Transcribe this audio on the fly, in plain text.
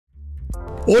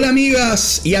Hola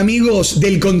amigas y amigos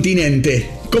del continente,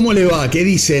 ¿cómo le va? ¿Qué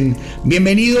dicen?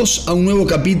 Bienvenidos a un nuevo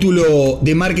capítulo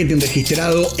de Marketing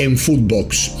Registrado en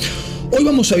Foodbox. Hoy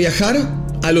vamos a viajar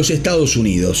a los Estados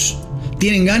Unidos.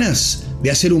 ¿Tienen ganas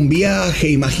de hacer un viaje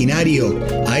imaginario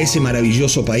a ese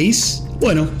maravilloso país?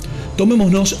 Bueno,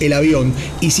 tomémonos el avión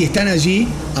y si están allí,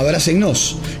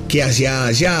 abrácennos, que hacia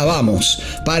allá vamos,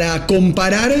 para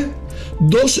comparar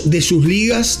dos de sus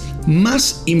ligas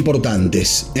más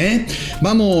importantes.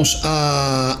 Vamos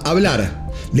a hablar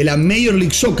de la Major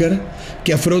League Soccer,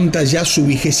 que afronta ya su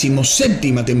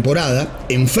 27ª temporada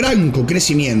en franco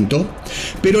crecimiento,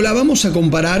 pero la vamos a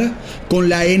comparar con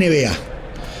la NBA.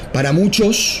 Para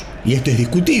muchos, y esto es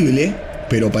discutible,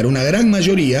 pero para una gran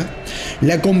mayoría,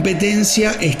 la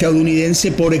competencia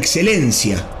estadounidense por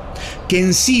excelencia, que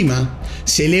encima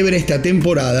celebra esta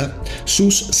temporada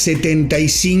sus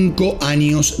 75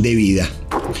 años de vida.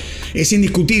 Es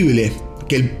indiscutible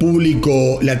que el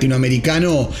público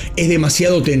latinoamericano es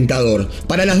demasiado tentador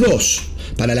para las dos,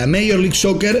 para la Major League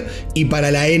Soccer y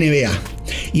para la NBA.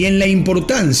 Y en la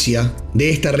importancia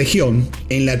de esta región,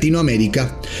 en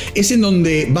Latinoamérica, es en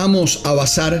donde vamos a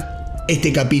basar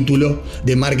este capítulo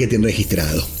de Marketing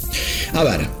Registrado. A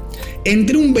ver,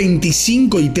 entre un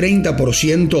 25 y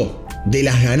 30% de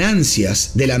las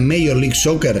ganancias de la Major League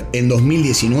Soccer en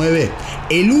 2019,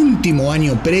 el último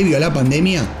año previo a la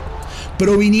pandemia,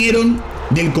 provinieron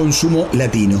del consumo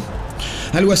latino.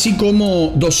 Algo así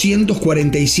como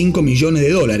 245 millones de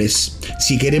dólares,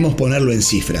 si queremos ponerlo en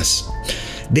cifras.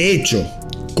 De hecho,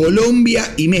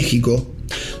 Colombia y México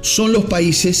son los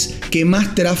países que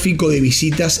más tráfico de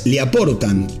visitas le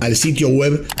aportan al sitio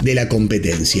web de la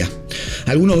competencia.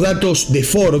 Algunos datos de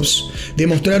Forbes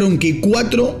demostraron que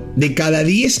 4 de cada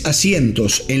 10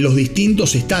 asientos en los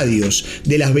distintos estadios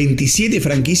de las 27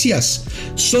 franquicias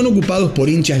son ocupados por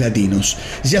hinchas latinos,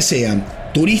 ya sean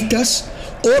turistas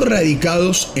o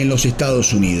radicados en los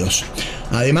Estados Unidos.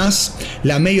 Además,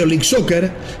 la Major League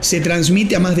Soccer se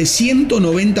transmite a más de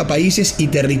 190 países y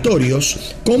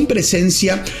territorios con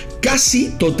presencia casi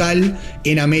total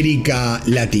en América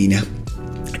Latina.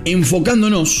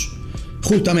 Enfocándonos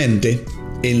justamente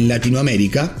en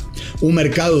Latinoamérica, un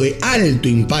mercado de alto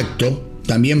impacto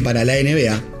también para la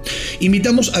NBA,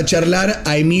 invitamos a charlar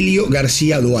a Emilio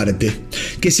García Duarte,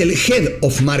 que es el Head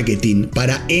of Marketing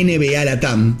para NBA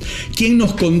Latam, quien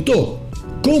nos contó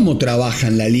cómo trabaja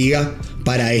en la liga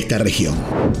para esta región.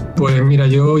 Pues mira,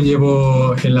 yo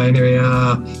llevo en la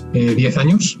NBA 10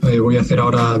 años, voy a hacer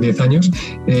ahora 10 años.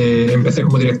 Empecé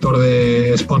como director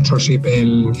de sponsorship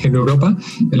en Europa,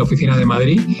 en la oficina de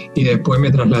Madrid, y después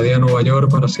me trasladé a Nueva York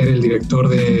para ser el director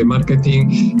de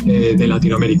marketing de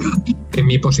Latinoamérica. En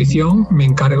mi posición me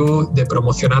encargo de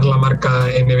promocionar la marca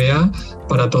NBA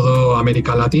para toda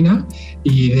América Latina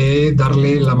y de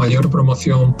darle la mayor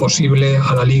promoción posible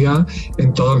a la liga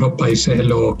en todos los países en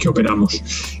los que operamos.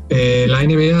 La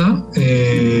NBA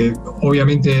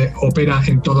obviamente opera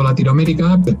en toda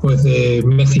Latinoamérica. Después de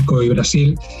México y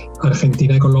Brasil,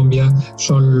 Argentina y Colombia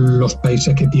son los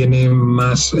países que tienen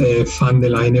más fan de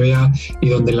la NBA y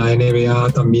donde la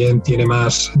NBA también tiene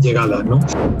más llegada, ¿no?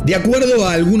 De acuerdo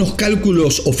a algunos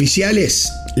cálculos oficiales,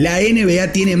 la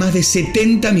NBA tiene más de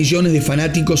 70 millones de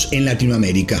fanáticos en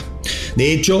Latinoamérica.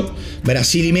 De hecho,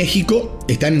 Brasil y México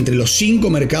están entre los 5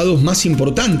 mercados más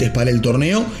importantes para el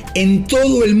torneo en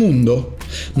todo el mundo,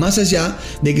 más allá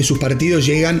de que sus partidos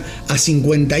llegan a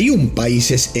 51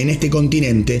 países en este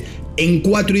continente, en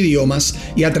 4 idiomas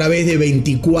y a través de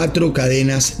 24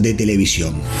 cadenas de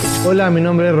televisión. Hola, mi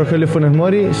nombre es Rogelio Funes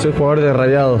Mori, soy jugador de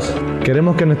Rayados.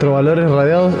 Queremos que nuestros valores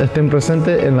radiados estén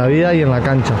presentes en la vida y en la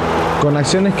cancha, con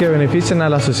acciones que beneficien a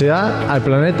la sociedad, al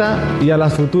planeta y a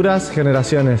las futuras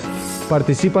generaciones.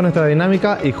 Participa en nuestra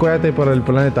dinámica y juégate por el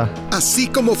planeta. Así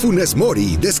como Funes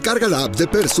Mori, descarga la app de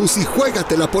Persus y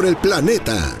juégatela por el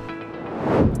planeta.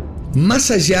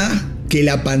 Más allá que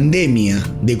la pandemia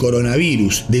de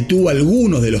coronavirus detuvo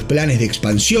algunos de los planes de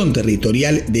expansión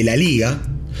territorial de la liga,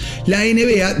 la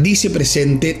NBA dice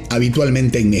presente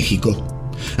habitualmente en México.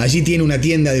 Allí tiene una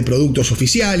tienda de productos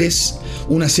oficiales,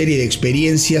 una serie de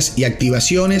experiencias y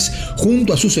activaciones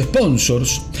junto a sus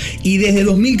sponsors, y desde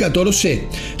 2014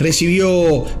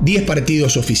 recibió 10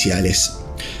 partidos oficiales.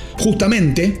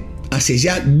 Justamente, hace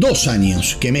ya 2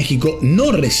 años que México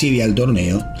no recibe al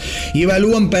torneo y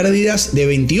evalúan pérdidas de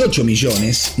 28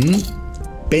 millones,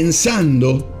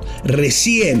 pensando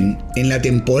recién en la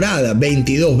temporada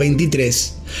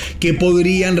 22-23 que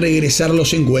podrían regresar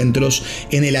los encuentros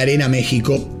en el Arena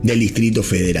México del Distrito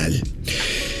Federal.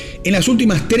 En las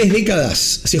últimas 3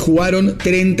 décadas se jugaron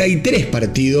 33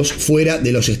 partidos fuera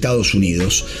de los Estados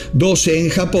Unidos, 12 en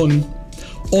Japón,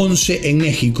 11 en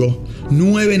México,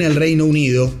 9 en el Reino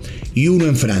Unido y 1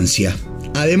 en Francia.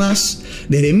 Además,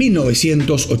 desde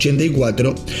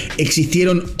 1984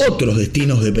 existieron otros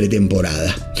destinos de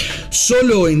pretemporada.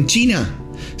 Solo en China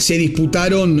se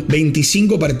disputaron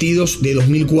 25 partidos de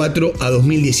 2004 a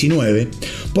 2019,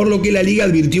 por lo que la liga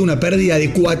advirtió una pérdida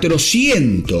de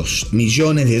 $400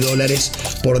 millones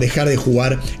por dejar de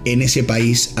jugar en ese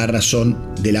país a razón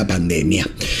de la pandemia.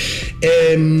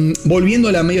 Volviendo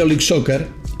a la Major League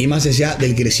Soccer, y más allá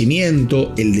del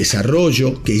crecimiento, el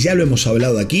desarrollo, que ya lo hemos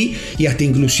hablado aquí, y hasta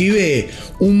inclusive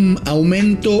un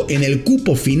aumento en el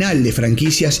cupo final de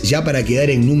franquicias ya para quedar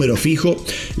en número fijo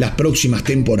las próximas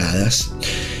temporadas,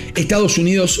 Estados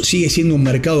Unidos sigue siendo un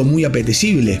mercado muy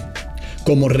apetecible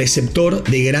como receptor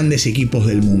de grandes equipos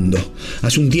del mundo.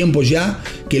 Hace un tiempo ya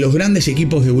que los grandes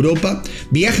equipos de Europa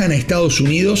viajan a Estados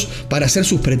Unidos para hacer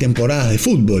sus pretemporadas de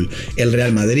fútbol. El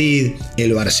Real Madrid,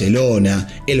 el Barcelona,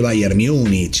 el Bayern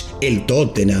Múnich, el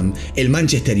Tottenham, el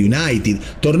Manchester United,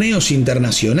 torneos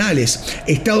internacionales.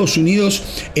 Estados Unidos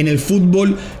en el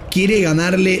fútbol quiere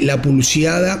ganarle la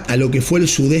pulseada a lo que fue el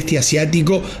sudeste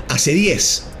asiático hace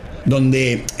 10,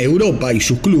 donde Europa y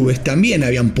sus clubes también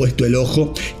habían puesto el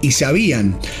ojo y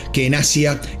sabían que en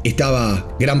Asia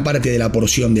estaba gran parte de la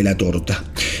porción de la torta.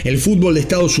 El fútbol de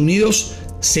Estados Unidos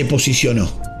se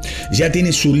posicionó. Ya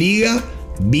tiene su liga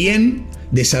bien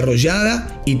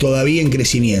desarrollada y todavía en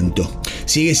crecimiento.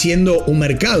 Sigue siendo un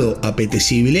mercado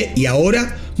apetecible y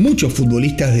ahora muchos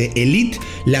futbolistas de élite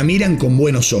la miran con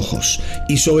buenos ojos.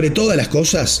 Y sobre todas las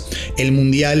cosas, el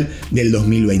Mundial del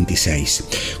 2026.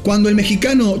 Cuando el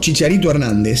mexicano Chicharito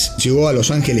Hernández llegó a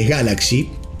Los Ángeles Galaxy,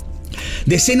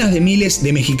 decenas de miles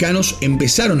de mexicanos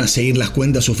empezaron a seguir las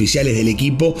cuentas oficiales del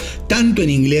equipo, tanto en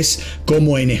inglés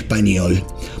como en español.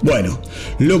 Bueno,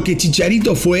 lo que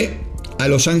Chicharito fue a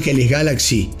Los Ángeles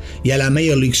Galaxy y a la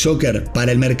Major League Soccer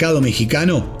para el mercado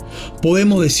mexicano,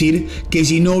 podemos decir que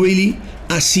Ginóbili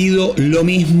ha sido lo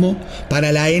mismo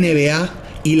para la NBA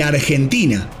y la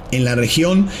Argentina en la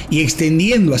región, y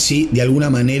extendiendo así de alguna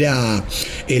manera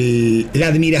la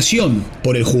admiración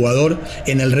por el jugador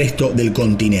en el resto del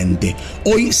continente.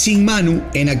 Hoy sin Manu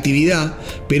en actividad,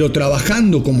 pero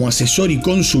trabajando como asesor y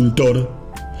consultor,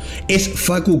 es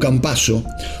Facu Campazzo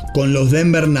con los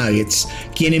Denver Nuggets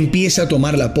quien empieza a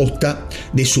tomar la posta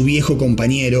de su viejo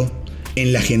compañero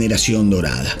en la generación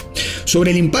dorada.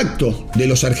 Sobre el impacto de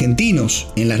los argentinos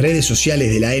en las redes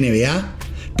sociales de la NBA,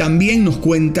 también nos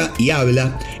cuenta y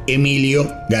habla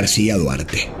Emilio García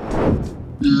Duarte.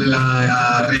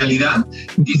 La realidad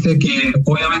dice que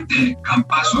obviamente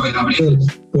Campazzo y Gabriel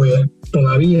pues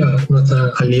todavía no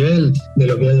están al nivel de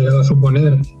lo que ha llegado a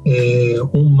suponer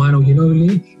un Manu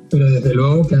Ginóbili, pero desde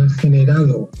luego que han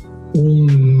generado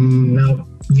una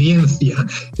audiencia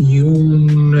y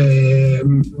una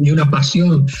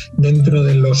pasión dentro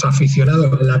de los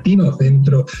aficionados latinos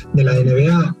dentro de la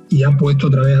NBA, y ha puesto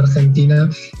otra vez a Argentina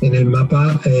en el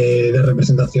mapa de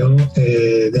representación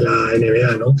de la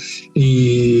NBA, ¿no?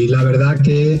 Y la verdad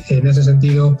que en ese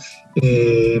sentido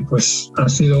pues ha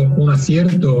sido un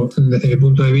acierto desde mi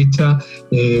punto de vista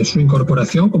su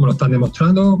incorporación, como lo están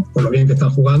demostrando, por lo bien que están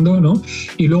jugando, ¿no?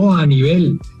 Y luego a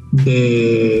nivel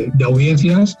de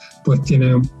audiencias, pues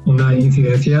tiene una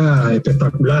incidencia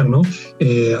espectacular, ¿no?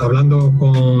 Hablando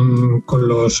con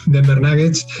los Denver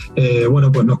Nuggets,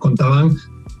 bueno, pues nos contaban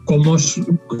cómo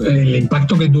el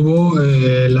impacto que tuvo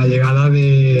la llegada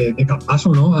de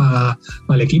Campazzo, ¿no?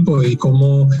 al equipo, y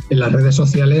cómo en las redes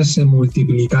sociales se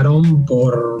multiplicaron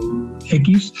por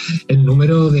X el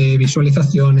número de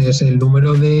visualizaciones, el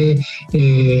número de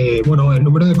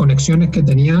conexiones que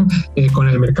tenían con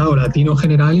el mercado latino en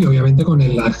general y obviamente con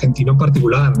el argentino en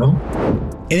particular, ¿no?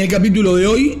 En el capítulo de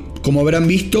hoy, como habrán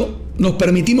visto, nos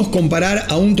permitimos comparar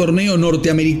a un torneo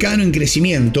norteamericano en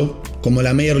crecimiento, como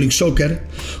la Major League Soccer,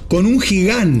 con un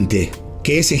gigante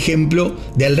que es ejemplo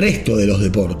del resto de los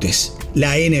deportes,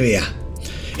 la NBA.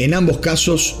 En ambos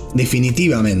casos,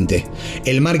 definitivamente,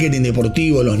 el marketing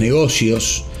deportivo, los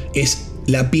negocios, es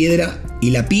la piedra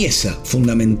y la pieza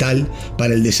fundamental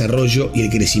para el desarrollo y el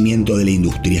crecimiento de la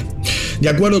industria. De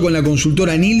acuerdo con la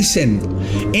consultora Nielsen,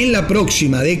 en la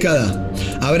próxima década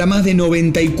habrá más de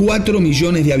 94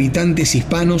 millones de habitantes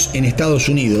hispanos en Estados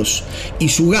Unidos y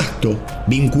su gasto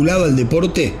vinculado al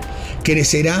deporte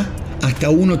crecerá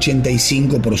hasta un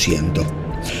 85%.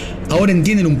 ¿Ahora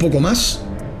entienden un poco más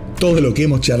todo lo que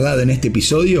hemos charlado en este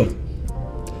episodio?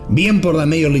 Bien por la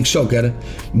Major League Soccer,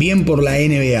 bien por la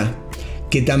NBA,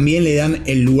 que también le dan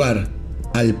el lugar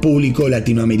al público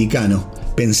latinoamericano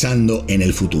pensando en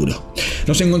el futuro.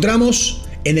 Nos encontramos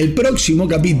en el próximo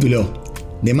capítulo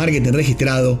de Marketing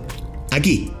Registrado,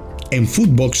 aquí en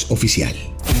Footbox Oficial.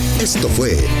 Esto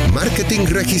fue Marketing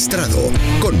Registrado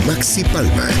con Maxi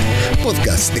Palma,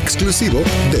 podcast exclusivo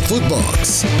de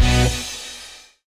Footbox.